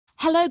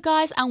Hello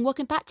guys and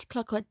welcome back to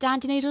Clockwork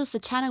Noodles, the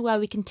channel where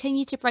we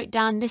continue to break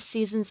down this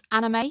season's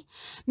anime.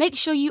 Make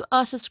sure you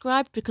are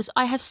subscribed because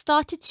I have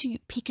started to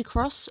peek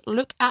across,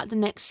 look at the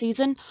next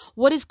season,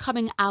 what is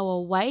coming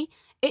our way.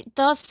 It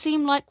does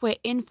seem like we're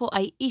in for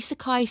a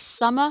isekai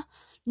summer,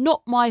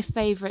 not my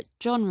favourite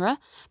genre,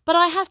 but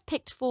I have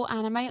picked 4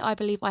 anime. I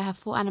believe I have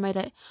 4 anime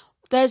that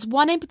there's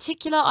one in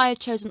particular I have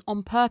chosen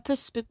on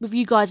purpose but with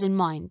you guys in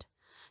mind.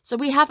 So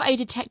we have a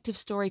detective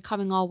story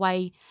coming our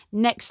way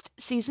next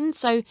season.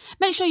 So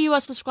make sure you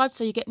are subscribed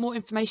so you get more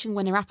information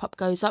when the wrap-up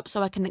goes up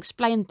so I can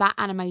explain that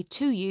anime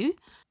to you.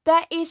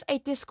 There is a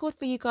Discord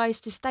for you guys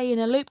to stay in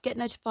a loop, get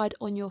notified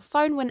on your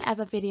phone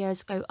whenever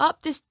videos go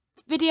up. This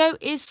video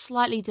is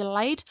slightly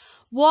delayed.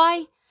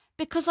 Why?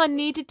 Because I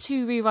needed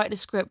to rewrite the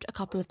script a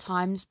couple of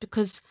times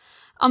because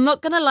I'm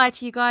not going to lie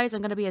to you guys.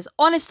 I'm going to be as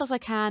honest as I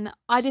can.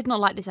 I did not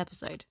like this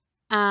episode.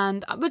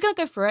 And we're going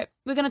to go through it.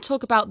 We're going to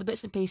talk about the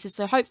bits and pieces.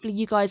 So hopefully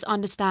you guys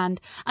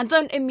understand and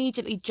don't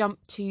immediately jump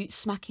to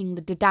smacking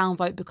the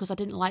downvote because I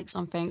didn't like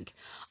something.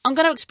 I'm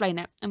going to explain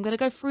it. I'm going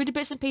to go through the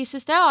bits and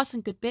pieces. There are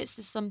some good bits.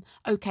 There's some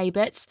okay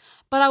bits.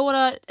 But I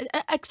want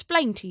to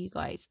explain to you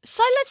guys.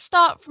 So let's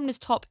start from this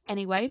top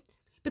anyway.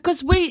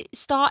 Because we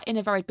start in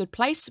a very good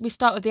place. We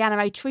start with the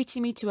anime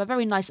treating me to a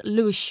very nice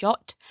Lewis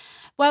shot,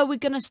 where we're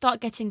going to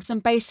start getting some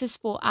basis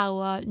for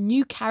our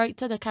new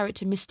character, the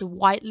character Mr.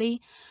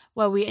 Whiteley,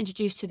 where we're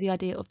introduced to the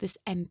idea of this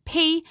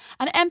MP.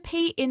 An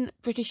MP in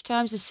British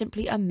terms is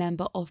simply a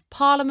member of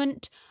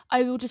Parliament.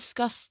 I will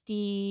discuss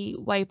the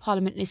way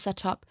Parliament is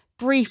set up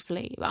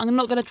briefly. I'm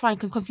not going to try and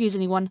confuse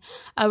anyone.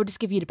 I will just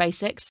give you the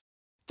basics.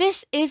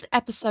 This is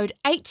episode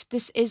 8.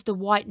 This is The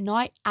White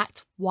Knight,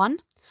 Act 1.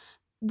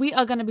 We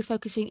are going to be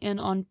focusing in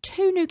on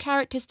 2 new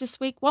characters this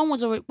week. One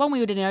we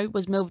already know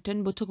was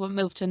Milverton. We'll talk about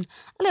Milverton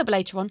a little bit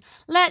later on.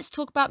 Let's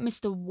talk about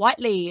Mr.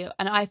 Whiteley.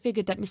 And I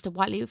figured that Mr.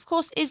 Whiteley, of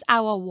course, is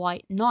our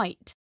White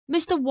Knight.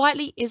 Mr.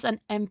 Whiteley is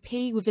an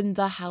MP within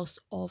the House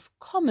of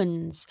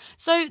Commons.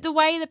 So the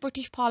way the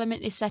British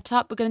Parliament is set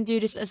up, we're going to do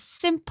this as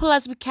simple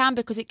as we can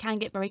because it can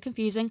get very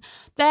confusing.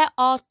 There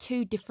are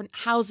 2 different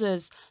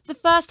houses. The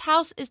first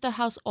house is the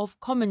House of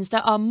Commons.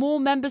 There are more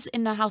members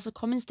in the House of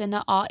Commons than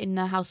there are in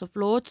the House of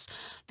Lords.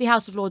 The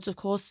House of Lords, of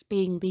course,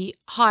 being the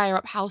higher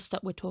up house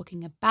that we're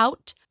talking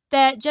about.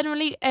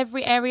 Generally,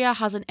 every area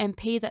has an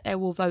MP that they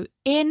will vote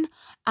in,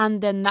 and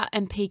then that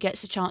MP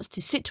gets a chance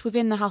to sit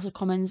within the House of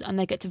Commons and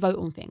they get to vote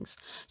on things.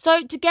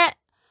 So to get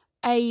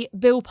a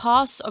bill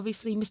passed,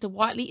 obviously Mr.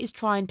 Whiteley is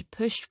trying to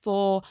push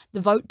for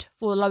the vote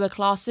for lower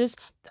classes.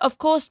 Of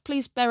course,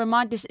 please bear in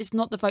mind this is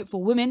not the vote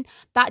for women.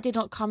 That did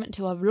not come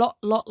until a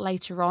lot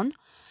later on.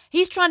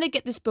 He's trying to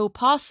get this bill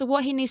passed, so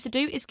what he needs to do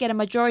is get a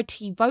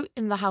majority vote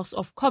in the House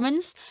of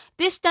Commons.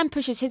 This then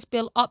pushes his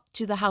bill up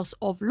to the House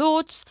of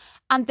Lords,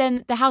 and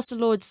then the House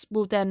of Lords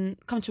will then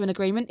come to an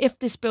agreement. If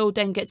this bill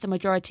then gets the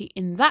majority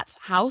in that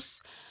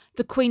house,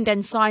 the Queen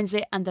then signs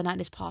it, and then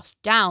that is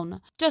passed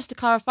down. Just to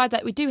clarify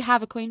that we do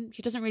have a Queen.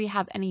 She doesn't really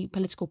have any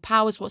political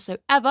powers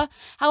whatsoever.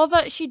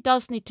 However, she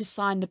does need to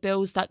sign the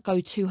bills that go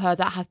to her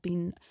that have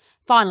been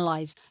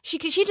finalised. She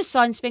just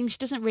signs things. She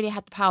doesn't really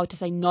have the power to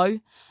say no,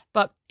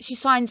 but she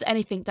signs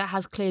anything that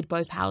has cleared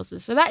both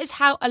houses. So that is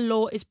how a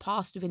law is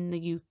passed within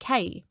the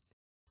UK.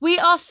 We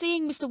are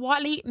seeing Mr.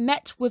 Whiteley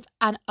met with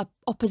an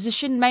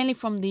opposition, mainly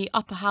from the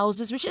upper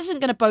houses, which isn't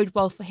going to bode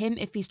well for him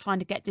if he's trying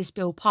to get this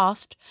bill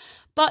passed.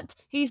 But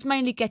he's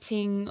mainly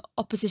getting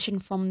opposition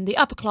from the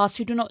upper class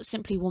who do not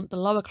simply want the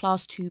lower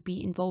class to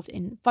be involved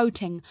in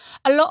voting.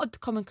 A lot of the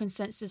common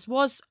consensus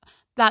was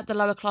that the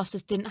lower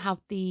classes didn't have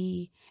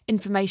the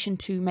information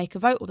to make a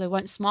vote, or they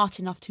weren't smart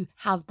enough to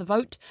have the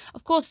vote.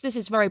 Of course, this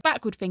is very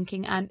backward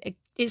thinking, and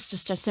it's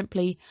just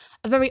simply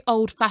a very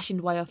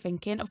old-fashioned way of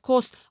thinking. Of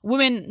course,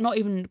 women not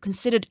even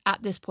considered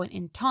at this point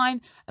in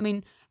time. I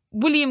mean,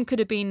 William could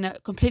have been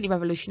completely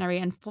revolutionary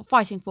and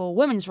fighting for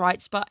women's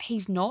rights, but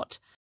he's not.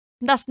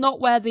 That's not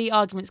where the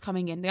argument's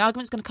coming in. The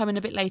argument's going to come in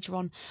a bit later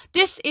on.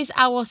 This is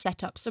our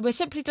setup. So we're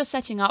simply just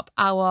setting up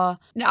our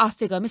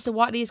figure. Mr.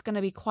 Whiteley is going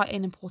to be quite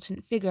an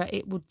important figure,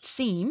 it would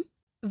seem.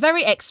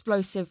 Very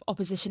explosive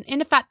opposition in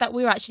the fact that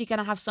we're actually going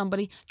to have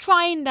somebody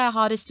trying their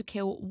hardest to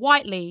kill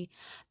Whiteley.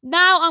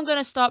 Now I'm going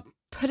to start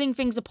putting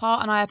things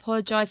apart, and I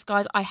apologise,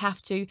 guys, I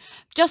have to.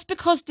 Just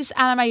because this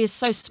anime is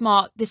so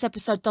smart, this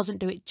episode doesn't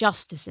do it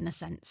justice in a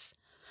sense.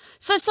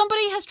 So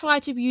somebody has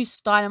tried to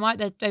use dynamite.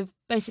 They've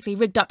basically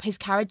rigged up his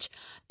carriage.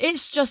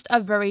 It's just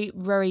a very,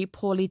 very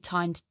poorly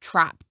timed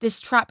trap. This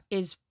trap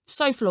is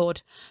so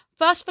flawed.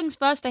 First things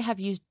first, they have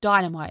used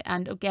dynamite.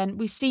 And again,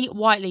 we see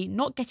Whiteley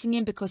not getting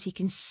in because he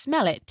can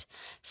smell it.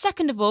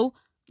 Second of all,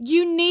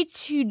 you need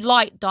to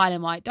light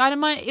dynamite.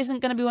 Dynamite isn't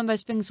going to be one of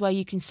those things where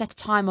you can set a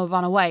timer or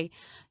run away.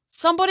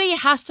 Somebody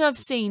has to have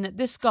seen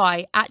this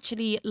guy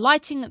actually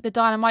lighting the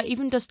dynamite,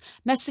 even just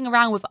messing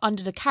around with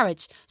under the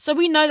carriage. So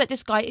we know that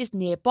this guy is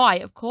nearby.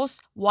 Of course,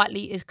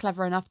 Whiteley is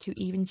clever enough to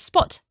even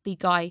spot the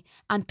guy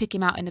and pick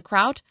him out in the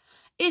crowd.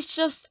 It's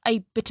just a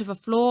bit of a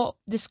flaw.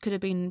 This could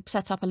have been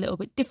set up a little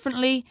bit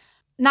differently.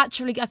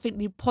 Naturally, I think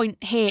the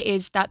point here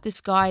is that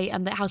this guy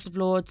and the House of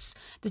Lords,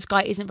 this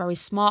guy isn't very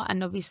smart,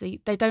 and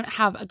obviously they don't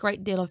have a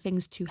great deal of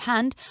things to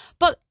hand.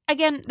 But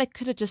again, they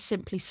could have just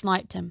simply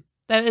sniped him.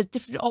 There are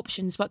different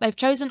options, but they've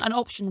chosen an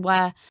option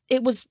where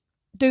it was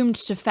doomed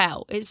to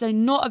fail. It's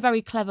not a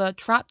very clever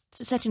trap.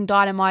 Setting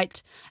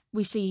dynamite,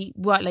 we see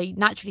Whiteley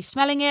naturally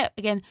smelling it.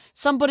 Again,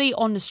 somebody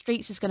on the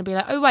streets is going to be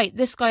like, oh wait,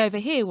 this guy over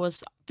here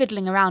was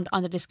fiddling around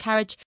under this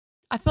carriage.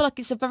 I feel like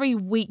it's a very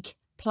weak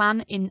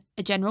plan in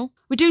a general.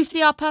 We do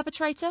see our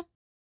perpetrator,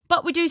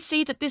 but we do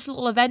see that this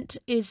little event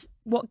is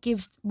what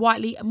gives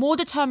Whiteley more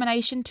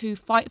determination to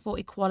fight for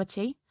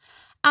equality.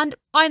 And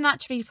I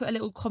naturally put a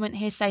little comment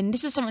here saying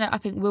this is something that I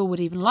think Will would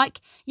even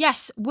like.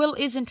 Yes, Will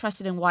is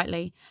interested in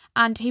Whiteley,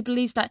 and he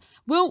believes that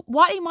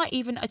Whiteley might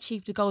even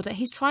achieve the goal that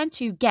he's trying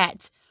to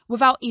get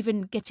without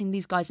even getting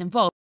these guys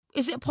involved.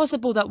 Is it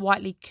possible that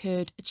Whiteley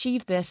could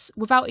achieve this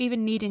without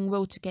even needing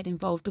Will to get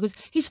involved? Because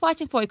he's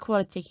fighting for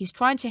equality. He's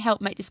trying to help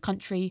make this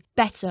country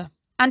better.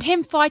 And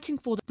him fighting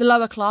for the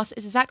lower class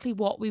is exactly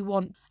what we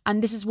want.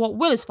 And this is what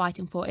Will is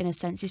fighting for, in a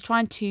sense. He's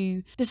trying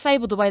to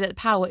disable the way that the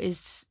power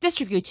is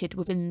distributed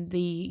within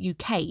the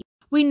UK.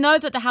 We know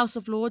that the House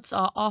of Lords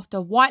are after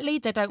Whiteley.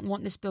 They don't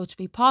want this bill to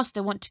be passed.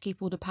 They want to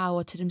keep all the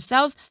power to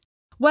themselves.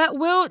 Where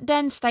Will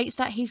then states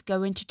that he's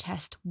going to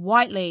test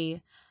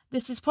Whiteley.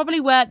 This is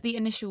probably where the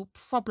initial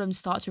problems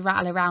start to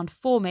rattle around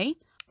for me.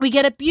 We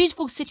get a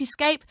beautiful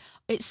cityscape.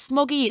 It's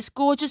smoggy, it's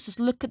gorgeous. Just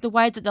look at the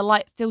way that the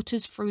light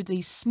filters through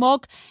the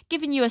smog,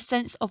 giving you a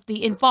sense of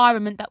the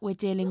environment that we're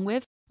dealing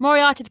with.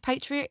 Moriarty the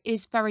Patriot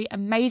is very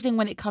amazing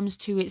when it comes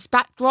to its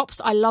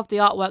backdrops. I love the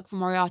artwork for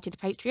Moriarty the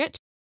Patriot.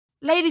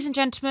 Ladies and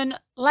gentlemen,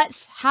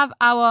 let's have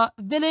our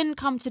villain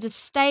come to the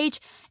stage.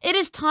 It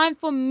is time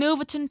for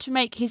Milverton to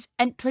make his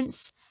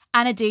entrance,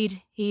 and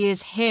indeed, he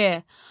is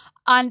here.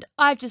 And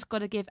I've just got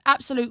to give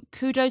absolute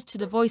kudos to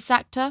the voice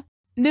actor.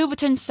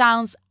 Milverton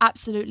sounds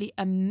absolutely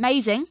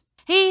amazing.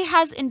 He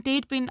has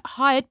indeed been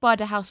hired by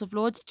the House of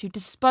Lords to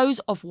dispose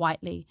of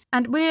Whiteley.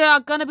 And we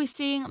are going to be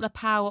seeing the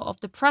power of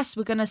the press.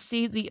 We're going to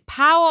see the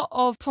power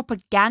of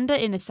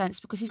propaganda, in a sense,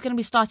 because he's going to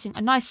be starting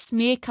a nice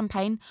smear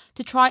campaign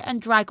to try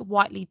and drag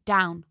Whiteley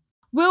down.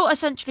 Will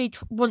essentially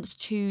wants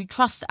to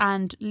trust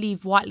and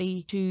leave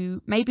Whiteley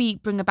to maybe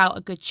bring about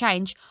a good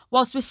change,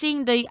 whilst we're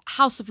seeing the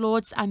House of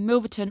Lords and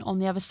Milverton on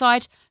the other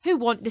side who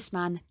want this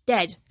man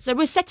dead. So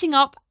we're setting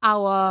up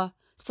our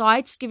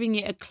sides, giving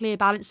it a clear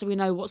balance so we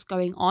know what's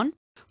going on.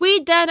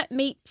 We then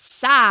meet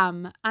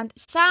Sam, and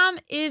Sam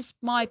is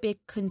my big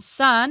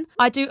concern.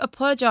 I do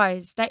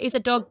apologise, there is a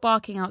dog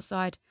barking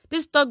outside.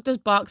 This dog does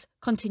bark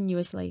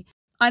continuously.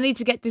 I need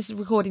to get this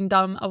recording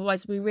done,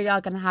 otherwise we really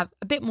are going to have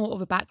a bit more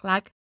of a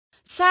backlag.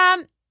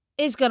 Sam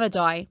is going to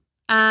die,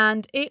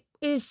 and it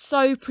is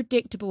so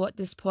predictable at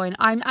this point.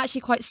 I'm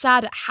actually quite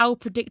sad at how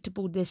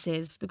predictable this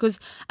is, because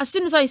as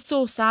soon as I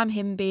saw Sam,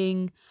 him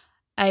being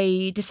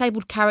a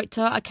disabled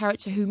character, a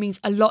character who means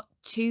a lot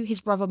to his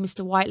brother,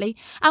 Mr. Whiteley,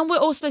 and we're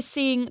also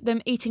seeing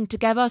them eating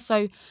together,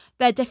 so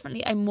they're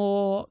definitely a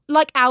more,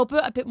 like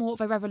Albert, a bit more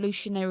of a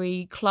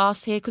revolutionary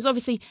class here, because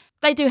obviously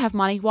they do have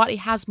money. Whiteley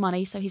has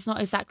money, so he's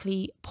not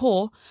exactly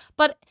poor,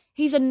 but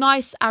he's a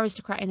nice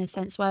aristocrat in a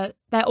sense where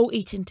they're all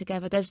eating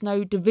together. There's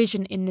no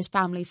division in this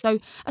family. So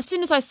as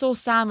soon as I saw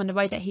Sam and the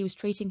way that he was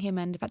treating him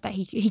and the fact that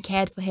he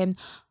cared for him,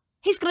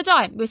 he's going to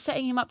die. We're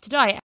setting him up to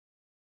die.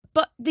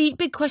 But the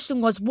big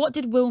question was, what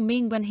did Will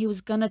mean when he was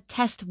going to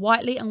test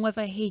Whiteley and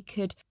whether he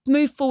could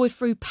move forward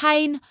through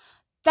pain?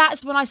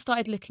 That's when I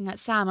started looking at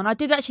Sam. And I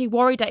did actually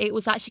worry that it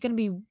was actually going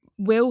to be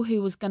Will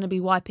who was going to be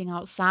wiping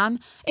out Sam.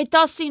 It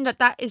does seem that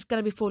that is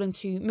going to be falling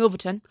to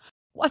Milverton.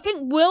 I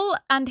think Will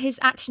and his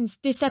actions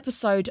this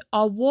episode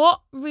are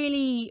what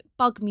really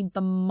bugged me the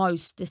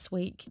most this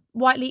week.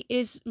 Whiteley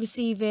is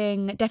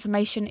receiving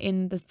defamation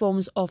in the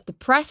forms of the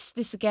press.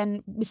 This,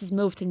 again, Mrs.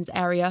 Milverton's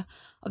area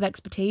of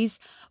expertise.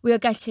 We are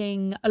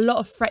getting a lot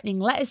of threatening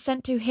letters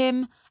sent to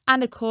him.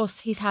 And, of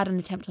course, he's had an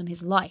attempt on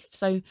his life.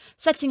 So,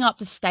 setting up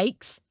the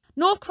stakes.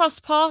 North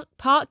Cross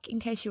Park, in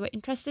case you were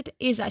interested,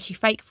 is actually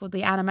fake for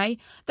the anime.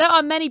 There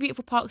are many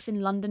beautiful parks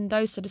in London,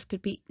 though, so this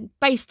could be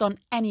based on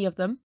any of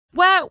them.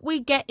 Where we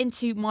get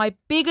into my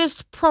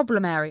biggest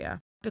problem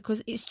area,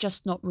 because it's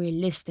just not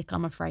realistic,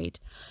 I'm afraid.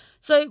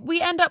 So we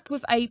end up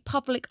with a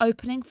public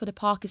opening, for the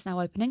park is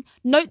now opening.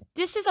 Note,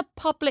 this is a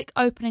public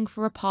opening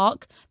for a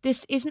park.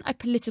 This isn't a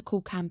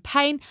political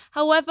campaign.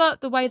 However,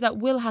 the way that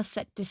Will has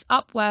set this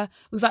up, where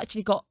we've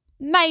actually got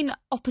main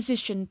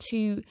opposition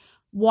to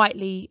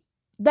Whiteley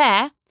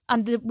there,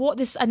 and what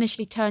this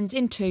initially turns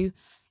into,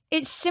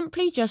 it's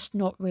simply just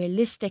not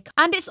realistic.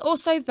 And it's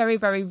also very,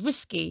 very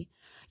risky.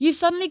 You've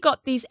suddenly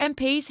got these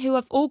MPs who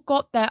have all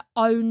got their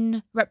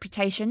own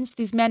reputations.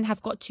 These men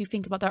have got to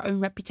think about their own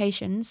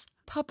reputations.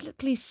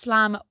 Publicly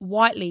slam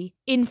Whiteley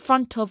in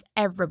front of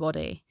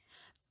everybody.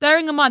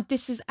 Bearing in mind,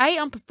 this is A,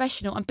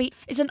 unprofessional, and B,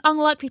 it's an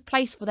unlikely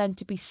place for them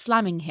to be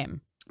slamming him.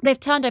 They've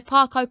turned a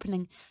park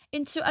opening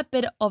into a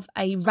bit of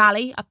a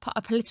rally,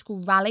 a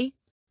political rally.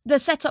 The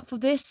setup for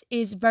this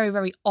is very,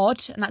 very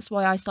odd, and that's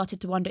why I started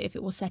to wonder if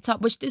it was set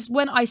up, which is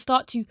when I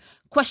start to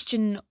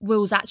question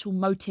Will's actual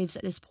motives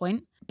at this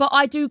point. But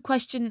I do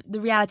question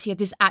the reality of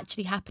this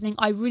actually happening.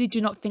 I really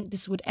do not think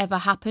this would ever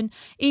happen.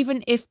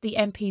 Even if the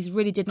MPs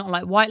really did not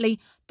like Whiteley,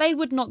 they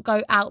would not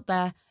go out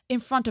there in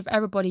front of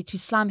everybody to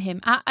slam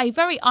him at a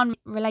very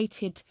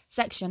unrelated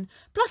section.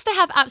 Plus, they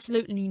have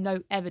absolutely no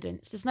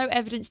evidence. There's no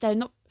evidence. They're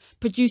not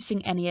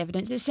producing any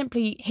evidence. It's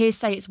simply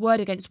hearsay. It's word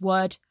against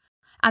word.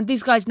 And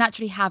these guys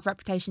naturally have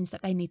reputations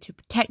that they need to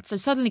protect. So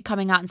suddenly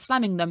coming out and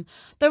slamming them,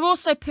 they're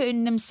also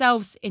putting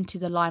themselves into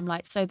the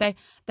limelight. So they're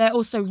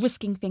also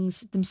risking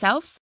things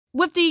themselves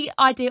with the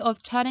idea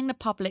of turning the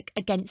public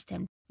against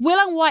him. Will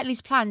and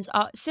Whiteley's plans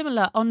are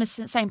similar on the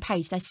same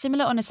page. They're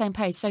similar on the same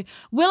page. So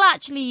Will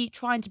actually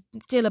trying to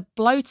deal a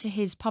blow to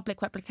his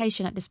public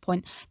reputation at this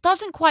point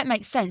doesn't quite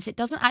make sense. It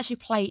doesn't actually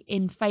play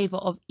in favour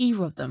of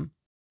either of them.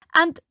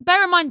 And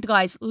bear in mind,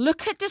 guys,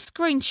 look at this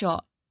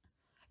screenshot.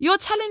 You're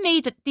telling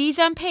me that these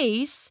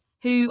MPs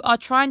who are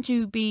trying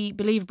to be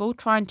believable,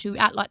 trying to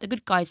act like the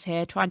good guys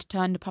here, trying to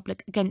turn the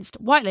public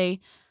against Whiteley,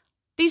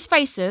 these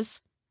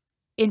faces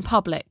in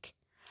public.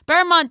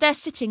 Bear in mind, they're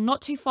sitting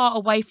not too far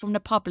away from the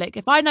public.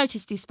 If I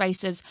notice these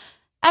faces,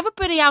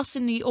 everybody else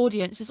in the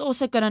audience is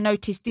also going to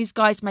notice these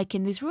guys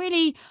making these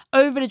really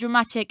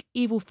over-the-dramatic,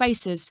 evil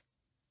faces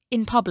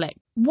in public.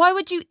 Why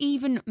would you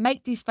even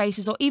make these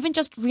faces or even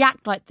just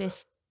react like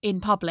this in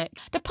public?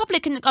 The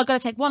public are going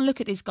to take one look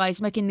at these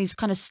guys making these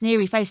kind of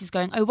sneery faces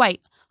going, oh,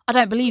 wait, I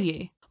don't believe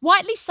you.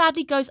 Whiteley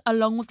sadly goes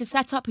along with the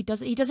setup. He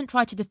doesn't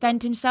try to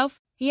defend himself.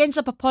 He ends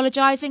up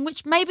apologising,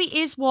 which maybe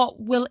is what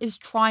Will is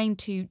trying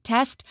to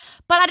test.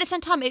 But at the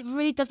same time, it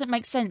really doesn't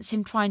make sense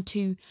him trying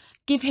to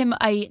give him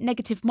a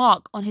negative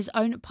mark on his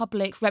own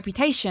public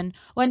reputation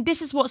when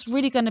this is what's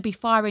really going to be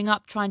firing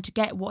up trying to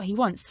get what he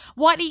wants.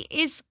 Whiteley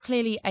is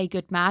clearly a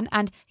good man,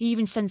 and he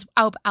even sends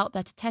Albert out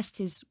there to test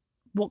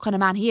what kind of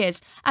man he is.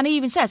 And he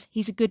even says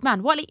he's a good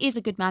man. Whiteley is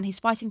a good man. He's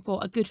fighting for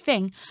a good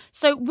thing.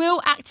 So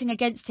Will acting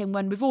against him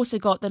when we've also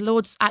got the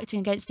Lords acting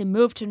against him,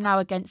 Milverton now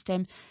against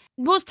him,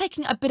 Will's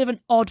taking a bit of an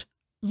odd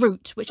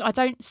route, which I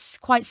don't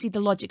quite see the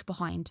logic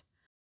behind.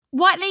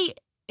 Whiteley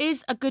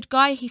is a good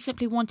guy. He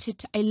simply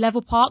wanted a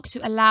level park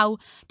to allow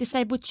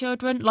disabled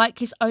children like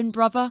his own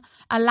brother,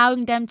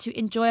 allowing them to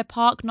enjoy a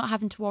park, not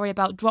having to worry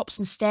about drops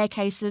and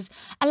staircases,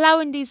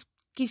 allowing these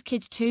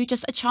kids too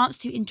just a chance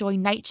to enjoy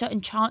nature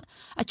and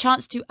a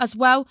chance to as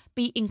well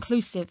be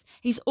inclusive.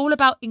 He's all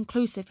about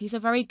inclusive. He's a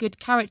very good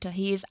character.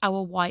 He is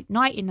our white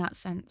knight in that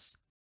sense.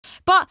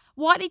 But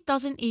Whiteley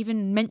doesn't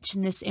even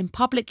mention this in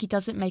public. He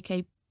doesn't make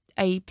a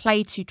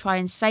play to try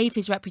and save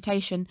his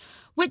reputation,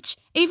 which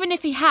even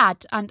if he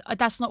had, and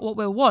that's not what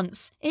Will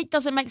wants, it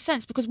doesn't make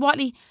sense because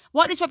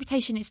Whiteley's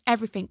reputation is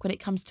everything when it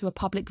comes to a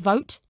public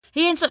vote.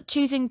 He ends up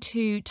choosing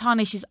to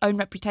tarnish his own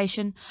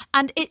reputation,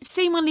 and it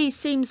seemingly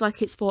seems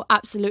like it's for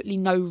absolutely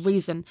no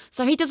reason.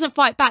 So he doesn't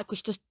fight back,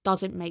 which just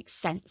doesn't make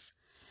sense.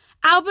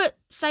 Albert,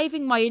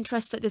 saving my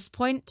interest at this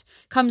point,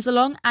 comes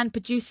along and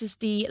produces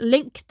the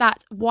link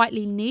that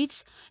Whiteley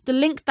needs. The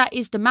link that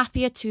is the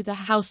mafia to the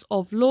House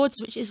of Lords,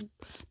 which is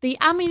the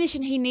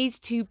ammunition he needs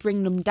to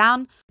bring them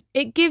down.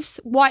 It gives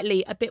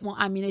Whiteley a bit more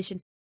ammunition.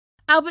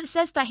 Albert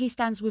says that he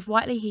stands with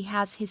Whiteley. He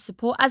has his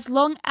support as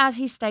long as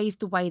he stays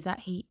the way that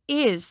he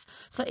is.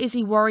 So is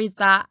he worried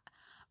that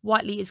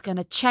Whiteley is going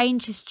to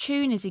change his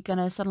tune? Is he going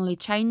to suddenly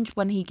change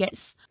when he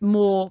gets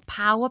more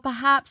power,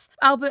 perhaps?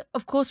 Albert,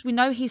 of course, we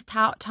know he's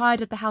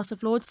tired of the House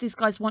of Lords. These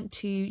guys want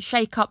to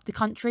shake up the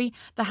country.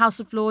 The House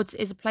of Lords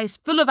is a place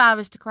full of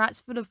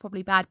aristocrats, full of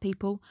probably bad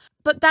people.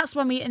 But that's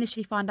when we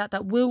initially find out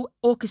that Will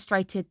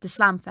orchestrated the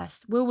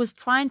Slamfest. Will was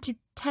trying to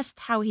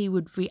test how he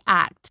would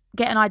react,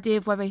 get an idea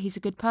of whether he's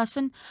a good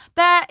person.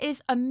 There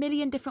is a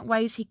million different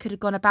ways he could have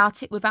gone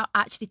about it without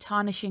actually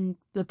tarnishing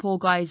the poor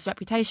guy's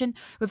reputation,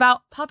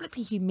 without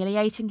publicly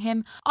humiliating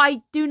him.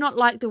 I do not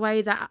like the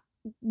way that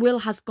Will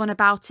has gone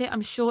about it.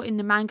 I'm sure in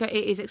the manga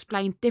it is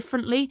explained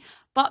differently.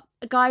 But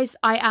guys,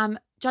 I am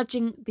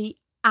judging the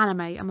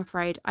anime, I'm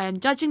afraid. I am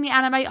judging the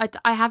anime.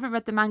 I haven't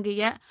read the manga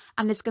yet,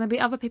 and there's going to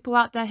be other people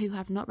out there who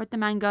have not read the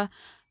manga.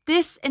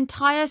 This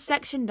entire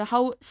section, the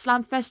whole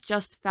Slamfest,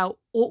 just felt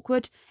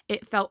awkward.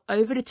 It felt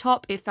over the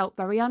top. It felt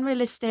very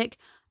unrealistic.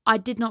 I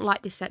did not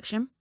like this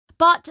section.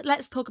 But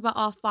let's talk about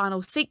our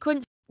final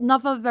sequence.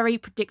 Another very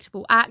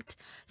predictable act.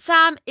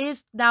 Sam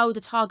is now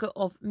the target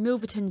of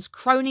Milverton's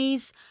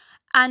cronies,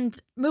 and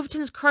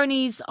Milverton's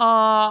cronies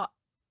are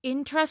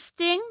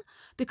interesting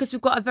because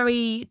we've got a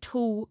very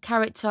tall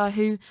character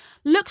who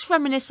looks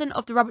reminiscent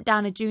of the Robert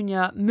Downey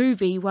Jr.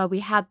 movie where we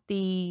had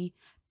the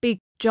big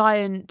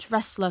giant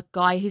wrestler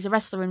guy. He's a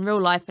wrestler in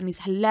real life and he's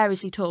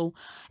hilariously tall.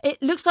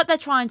 It looks like they're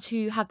trying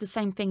to have the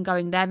same thing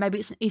going there. Maybe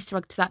it's an Easter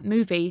egg to that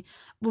movie,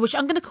 which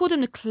I'm going to call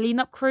them the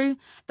cleanup crew.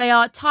 They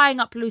are tying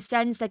up loose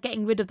ends. They're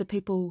getting rid of the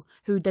people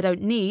who they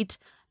don't need.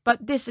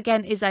 But this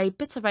again is a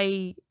bit of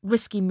a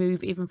risky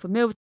move even for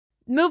Milverton.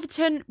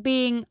 Milverton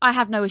being, I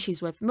have no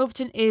issues with.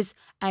 Milverton is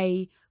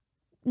a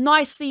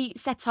nicely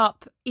set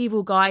up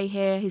evil guy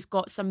here. He's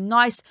got some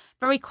nice,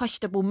 very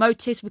questionable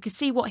motives. We can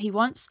see what he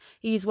wants.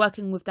 He's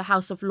working with the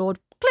House of Lord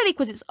clearly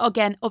because it's,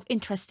 again, of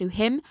interest to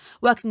him.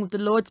 Working with the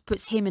Lords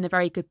puts him in a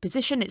very good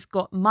position. It's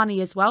got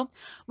money as well.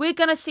 We're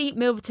going to see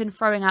Milverton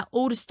throwing out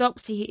all the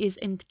stops. He is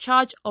in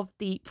charge of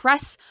the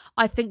press.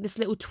 I think this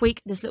little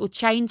tweak, this little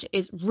change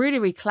is really,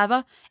 really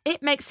clever.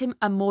 It makes him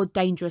a more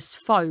dangerous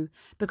foe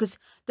because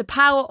the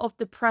power of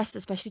the press,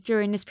 especially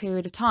during this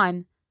period of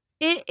time,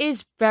 it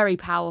is very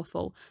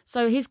powerful.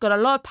 So he's got a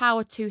lot of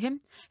power to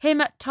him.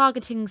 Him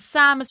targeting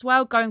Sam as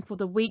well, going for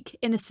the weak,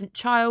 innocent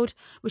child,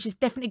 which is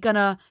definitely going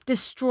to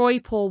destroy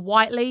poor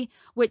Whiteley,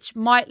 which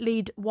might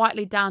lead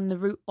Whiteley down the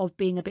route of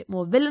being a bit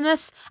more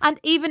villainous. And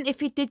even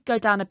if he did go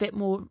down a bit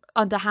more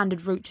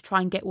underhanded route to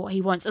try and get what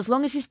he wants, as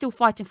long as he's still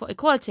fighting for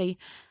equality,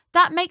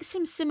 that makes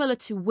him similar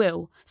to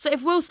Will. So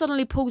if Will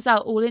suddenly pulls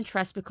out all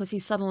interest because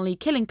he's suddenly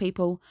killing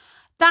people,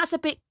 that's a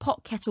bit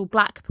pot kettle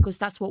black because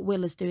that's what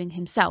Will is doing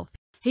himself.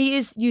 He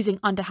is using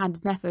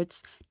underhanded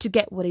methods to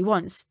get what he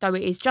wants, though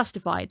it is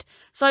justified.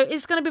 So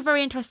it's going to be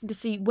very interesting to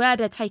see where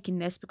they're taking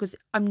this because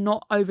I'm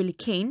not overly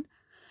keen.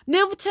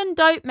 Milverton,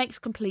 though, makes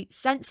complete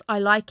sense. I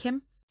like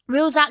him.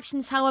 Will's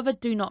actions, however,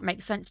 do not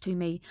make sense to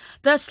me.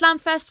 The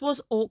Slamfest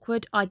was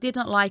awkward. I did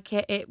not like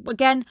it.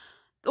 Again,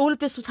 all of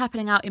this was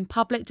happening out in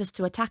public just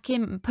to attack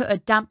him and put a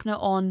dampener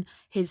on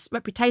his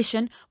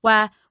reputation,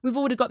 where we've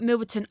already got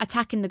Milverton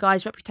attacking the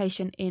guy's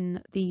reputation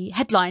in the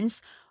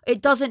headlines. It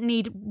doesn't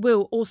need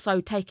Will also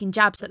taking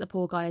jabs at the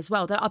poor guy as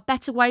well. There are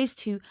better ways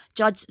to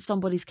judge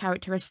somebody's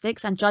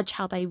characteristics and judge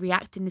how they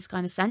react in this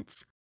kind of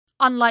sense.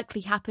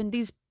 Unlikely happen.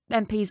 These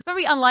MPs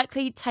very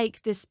unlikely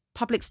take this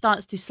public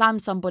stance to slam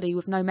somebody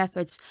with no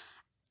methods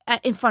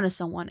in front of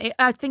someone.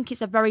 I think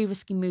it's a very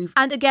risky move.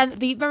 And again,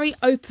 the very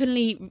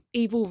openly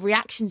evil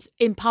reactions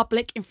in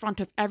public in front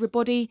of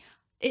everybody,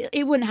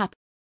 it wouldn't happen.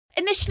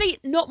 Initially,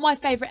 not my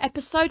favourite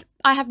episode.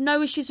 I have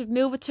no issues with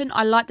Milverton.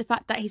 I like the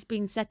fact that he's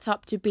been set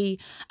up to be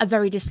a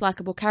very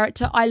dislikable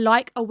character. I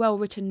like a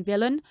well-written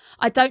villain.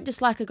 I don't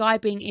dislike a guy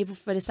being evil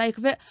for the sake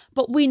of it,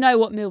 but we know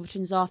what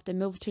Milverton's after.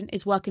 Milverton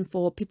is working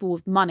for people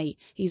with money.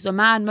 He's a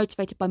man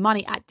motivated by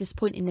money at this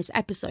point in this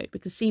episode. We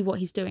can see what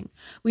he's doing.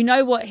 We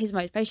know what his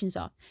motivations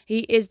are. He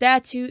is there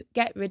to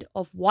get rid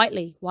of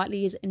Whiteley.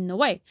 Whiteley is in the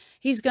way.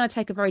 He's going to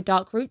take a very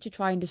dark route to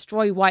try and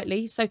destroy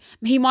Whiteley, so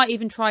he might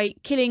even try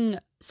killing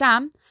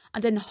Sam,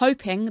 and then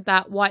hoping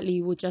that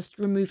Whiteley will just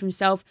remove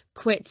himself,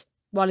 quit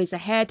while he's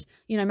ahead,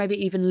 you know, maybe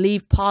even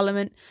leave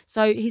Parliament.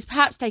 So he's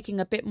perhaps taking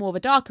a bit more of a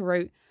darker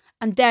route.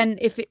 And then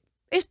if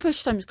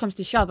push comes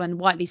to shove and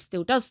Whiteley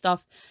still does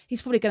stuff,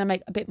 he's probably going to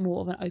make a bit more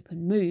of an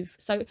open move.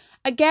 So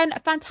again, a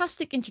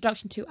fantastic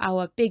introduction to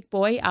our big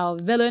boy, our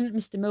villain,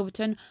 Mr.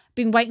 Milverton.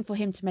 Been waiting for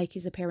him to make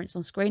his appearance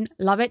on screen.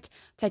 Love it.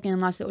 Taking a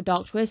nice little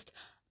dark twist.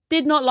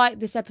 Did not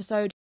like this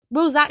episode.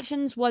 Will's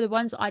actions were the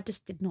ones I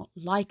just did not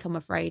like, I'm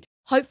afraid.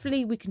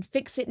 Hopefully we can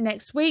fix it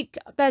next week.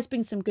 There's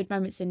been some good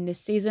moments in this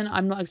season.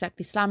 I'm not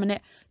exactly slamming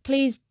it.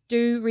 Please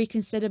do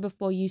reconsider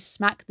before you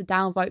smack the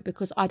downvote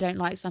because I don't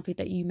like something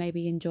that you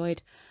maybe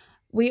enjoyed.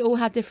 We all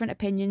have different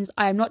opinions.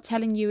 I am not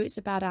telling you it's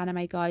a bad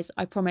anime, guys.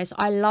 I promise.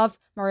 I love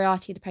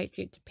Moriarty the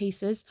Patriot to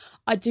pieces.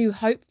 I do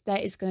hope there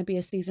is going to be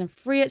a season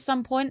 3 at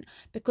some point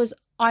because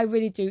I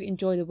really do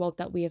enjoy the world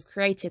that we have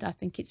created. I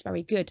think it's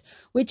very good.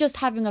 We're just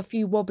having a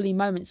few wobbly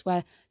moments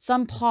where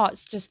some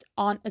parts just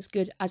aren't as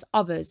good as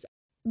others.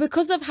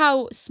 Because of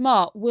how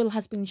smart Will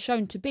has been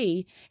shown to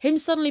be, him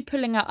suddenly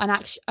pulling out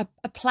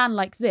a plan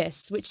like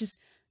this, which is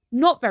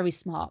not very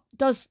smart,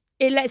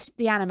 it lets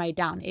the anime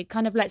down. It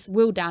kind of lets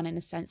Will down in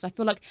a sense. I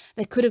feel like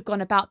they could have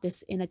gone about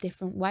this in a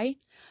different way.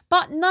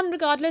 But none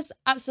regardless,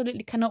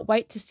 absolutely cannot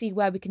wait to see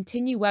where we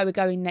continue, where we're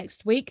going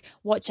next week.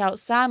 Watch out,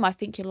 Sam. I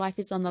think your life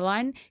is on the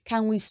line.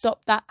 Can we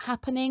stop that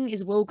happening?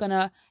 Is Will going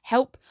to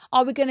help?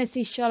 Are we going to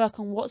see Sherlock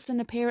and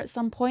Watson appear at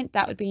some point?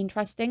 That would be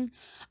interesting.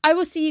 I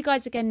will see you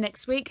guys again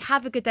next week.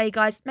 Have a good day,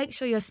 guys. Make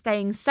sure you're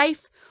staying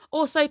safe.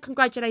 Also,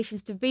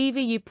 congratulations to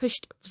Vivi. You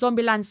pushed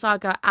Zombieland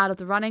Saga out of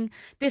the running.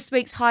 This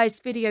week's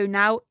highest video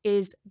now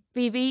is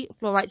Vivi,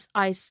 Fluorite's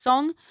Ice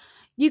Song.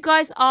 You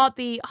guys are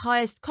the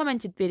highest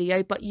commented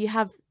video, but you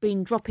have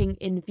been dropping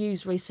in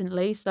views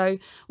recently. So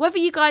whether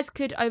you guys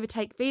could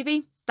overtake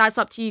Vivi, that's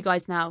up to you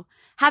guys now.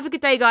 Have a good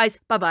day, guys.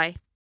 Bye-bye.